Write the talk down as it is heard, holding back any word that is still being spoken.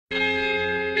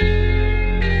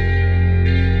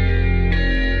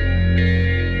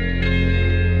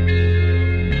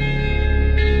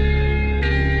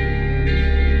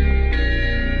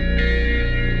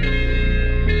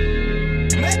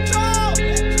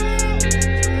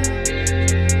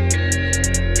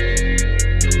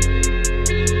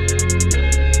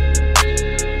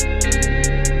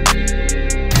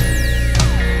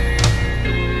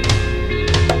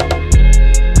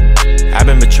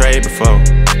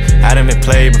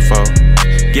played before.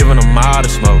 Giving them all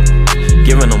the smoke,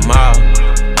 giving them all.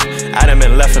 I done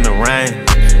been left in the rain,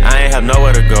 I ain't have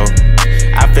nowhere to go.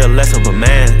 I feel less of a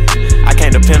man, I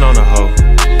can't depend on a hoe.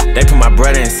 They put my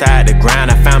brother inside the ground,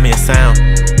 I found me a sound.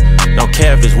 Don't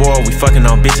care if it's war, we fucking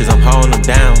on bitches, I'm holding them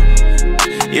down.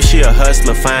 If she a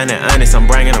hustler, fine and honest, I'm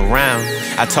bringing her around.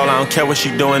 I told her I don't care what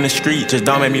she do in the street, just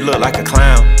don't make me look like a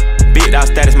clown. Big dog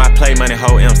status, my play money,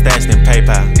 whole M stashed in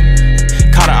PayPal.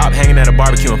 Caught her up hanging at a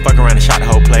barbecue and fuck around and shot the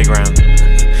whole playground.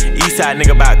 Eastside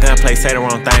nigga about gunplay, say the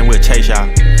wrong thing, we'll chase y'all.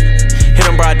 Hit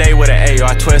him broad day with an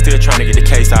AR, 12 still trying to get the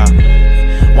case off.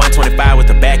 125 with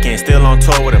the back end, still on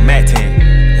tour with a Mac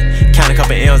 10. Count a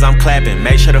couple L's, I'm clapping,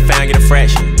 make sure the fan get a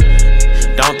fraction.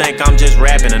 Don't think I'm just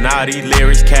rapping and all these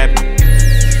lyrics capping.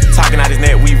 Talking out his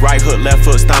neck, we right hook, left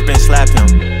foot, stomp and slap him.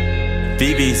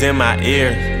 VV's in my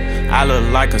ears, I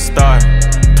look like a star.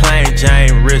 Plain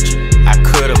Jane Richard, I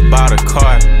could've bought a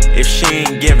car. If she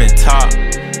ain't giving talk,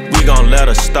 we gon' let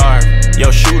her starve.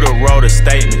 Yo, shooter wrote a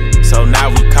statement, so now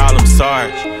we call him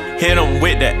Sarge. Hit him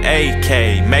with the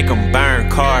AK, make him burn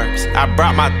carbs. I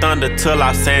brought my thunder to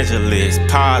Los Angeles,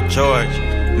 Paul George.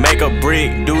 Make a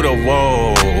brick, do the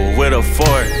whoa with a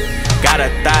fork. Got a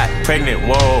thought, pregnant,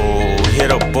 whoa,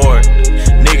 hit a board.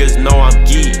 Niggas know I'm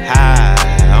geek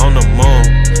high on the moon.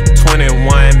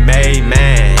 21 made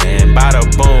man, bada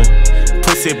boom.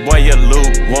 Pussy boy, you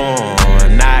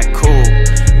lukewarm, not cool.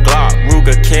 Glock,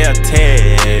 Ruger,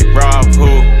 Kel-Tec, Rob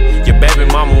who? Your baby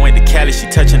mama went to Cali, she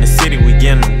touching the city, we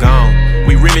getting them gone.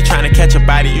 We really trying to catch a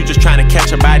body, you just trying to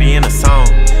catch a body in a song.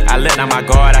 I let down my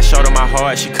guard, I showed her my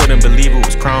heart, she couldn't believe it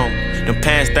was chrome. Them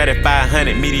pants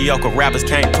 3500, mediocre rappers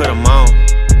can't put them on.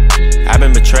 I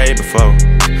been betrayed before,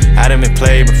 I done been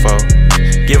played before.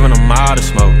 Giving them all the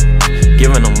smoke,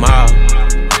 giving them all.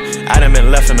 I done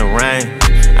been left in the rain,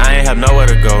 I ain't have nowhere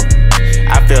to go.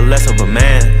 I feel less of a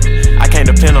man, I can't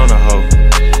depend on a hoe.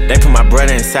 They put my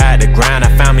brother inside the ground,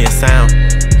 I found me a sound.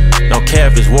 Don't care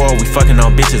if it's war, we fucking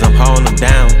on bitches, I'm holding them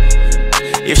down.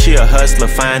 If she a hustler,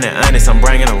 fine and honest, I'm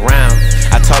bringing her around.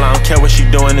 I told her I don't care what she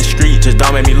do in the street, just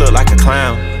don't make me look like a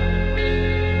clown.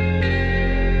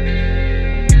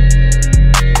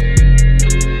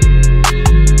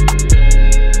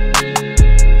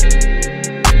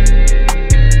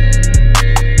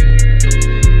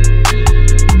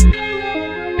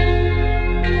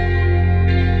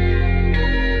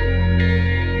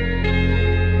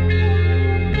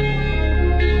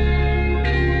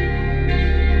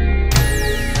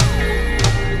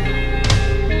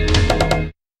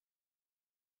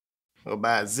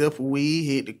 Buy a zip of weed,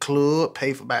 hit the club,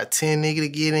 pay for about 10 niggas to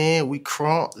get in. We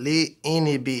crunk, lit, in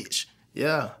it, bitch.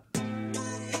 Yeah.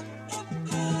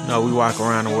 No, we walk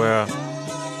around the world,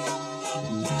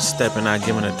 stepping out,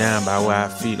 giving a damn by where our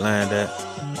feet land at.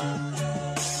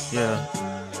 Yeah.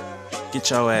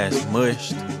 Get your ass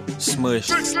mushed,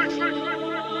 smushed.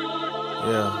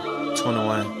 Yeah,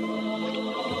 21,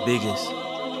 the biggest.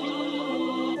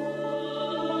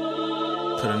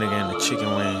 Put a nigga in the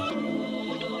chicken wing.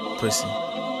 Pussy.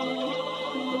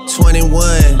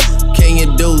 21, can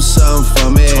you do something for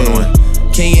me? 21.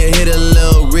 Can you hit a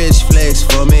little rich flex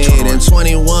for me? 21. Then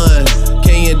 21,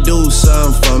 can you do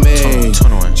something for me?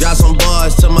 21. Drop some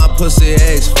bars to my pussy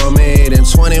ex for me. Then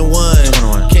 21,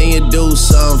 21. Can you do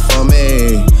something for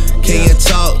me? Can you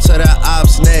talk to the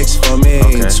ops next for me?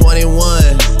 Okay.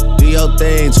 21, do your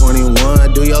thing.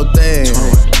 21, do your thing.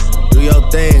 21. Do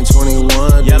your thing.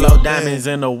 21. Yellow diamonds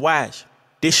in the watch.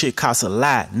 This shit costs a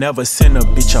lot. Never send a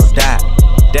bitch or die.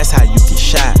 That's how you get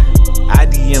shot. I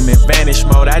DM in vanish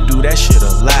mode, I do that shit a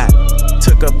lot.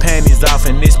 Took her panties off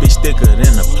and this bitch thicker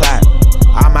than a plot.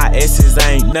 All my S's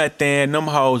ain't nothing, them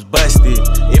hoes busted.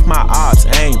 If my ops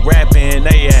ain't rapping,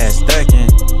 they ass ducking.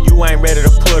 You ain't ready to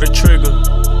pull the trigger,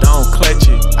 don't clutch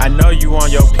it. I know you on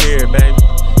your period, baby.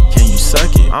 Can you suck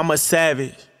it? I'm a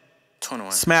savage.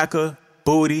 21. Smacker,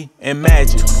 booty, and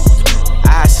magic.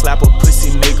 I slap a pussy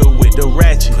nigga with the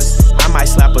ratchet. I might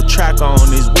slap a track on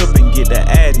his whip and get the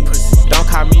addy. Don't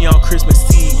call me on Christmas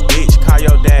Eve, bitch, call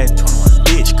your daddy.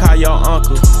 Bitch, call your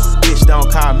uncle, bitch, don't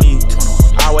call me.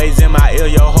 Always in my ear,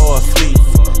 your hoe a fleet.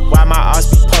 Why my ops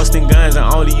be posting guns and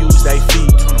only use they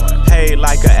feet? Paid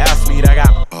like an athlete, I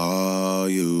got all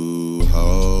you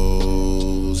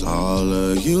hoes, all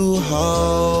of you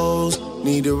hoes.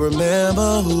 Need to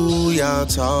remember who y'all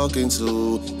talking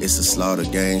to. It's the Slaughter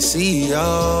Gang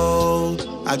CEO.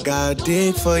 I got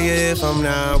dick for you if I'm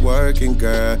not working,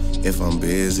 girl. If I'm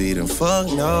busy, then fuck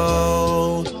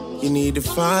no. You need to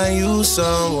find you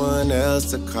someone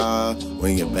else to call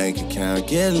when your bank account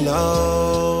get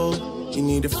low. You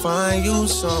need to find you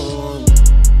someone.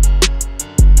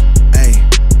 Ay,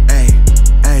 ay,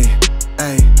 ay,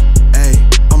 ay, ay.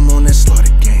 I'm on that Slaughter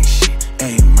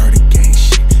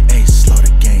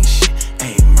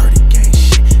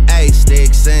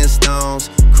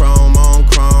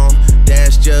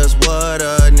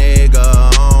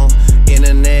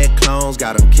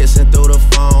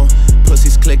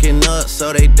clicking up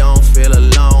so they don't feel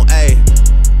alone, ayy.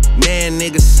 Man,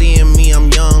 niggas seeing me,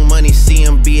 I'm young money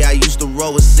CMB. I used to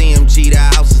roll with CMG, the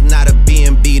house is not a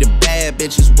B&B. The bad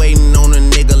bitches waiting on a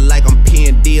nigga like I'm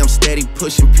P&D. I'm steady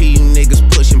pushing P, you niggas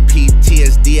pushing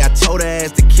PTSD. I told her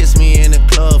ass to kiss me in the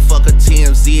club, fuck a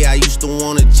TMZ. I used to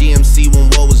want a GMC when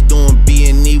Woe was doing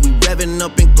B&E. We revving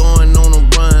up and going on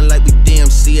a run like we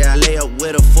DMC. I lay up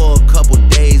with her for a couple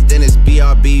days, then it's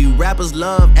BRB. Rappers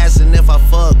love asking if I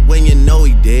fuck when you know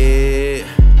he did.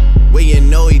 When you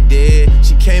know he did.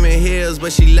 She came in heels,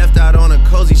 but she left out on a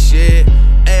cozy shit.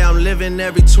 Hey, I'm living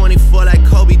every 24 like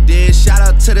Kobe did. Shout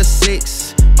out to the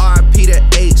 6, RIP to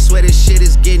 8. Swear this shit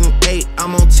is getting 8.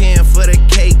 I'm on 10 for the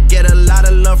cake. Get a lot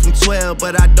of love from 12,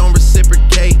 but I don't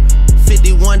reciprocate.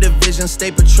 51 division,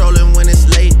 stay patrolling when it's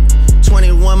late.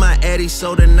 21 my Eddie,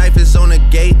 so the knife is on the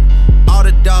gate. All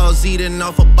the dogs eating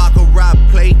off a Baccarat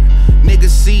plate.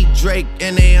 Niggas see Drake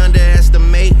and they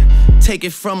underestimate. Take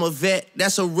it from a vet,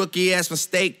 that's a rookie ass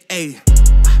mistake, ayy.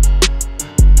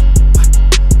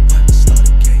 Slow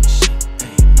the gang shit,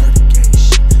 ayy, murder gang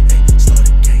shit, ayy. Slow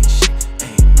the gang shit,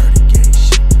 ayy, murder gang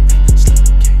shit, ayy. Slow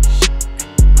the gang shit,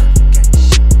 ayy, murder gang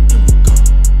shit. Here we go.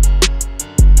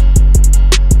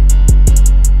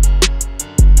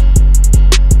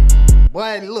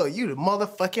 Boy, look, you the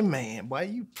motherfucking man. Boy,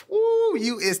 you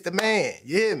is the man.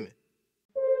 You hear me?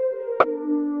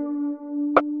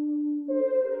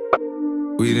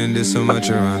 We done did so much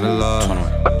around the law.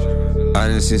 I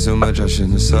done seen so much I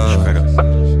shouldn't have saw.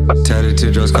 Tatted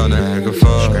teardrops called Niagara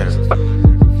Falls.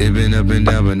 It been up and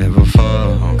down but never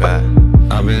fall.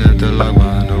 I been at the lock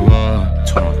behind the wall.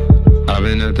 I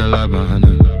been at the lock behind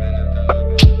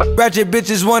the. Ratchet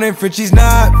bitches wanting Frenchie's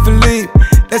not Philippe.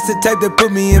 That's the type that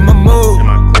put me in my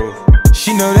mood.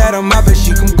 She know that I'm out but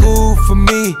she come cool for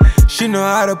me. She know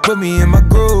how to put me in my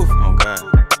groove.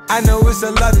 I know it's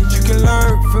a lot that you can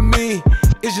learn from me.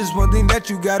 It's just one thing that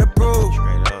you gotta prove.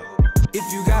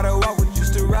 If you gotta walk with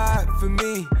just to ride for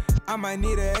me, I might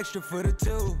need an extra for the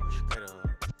two.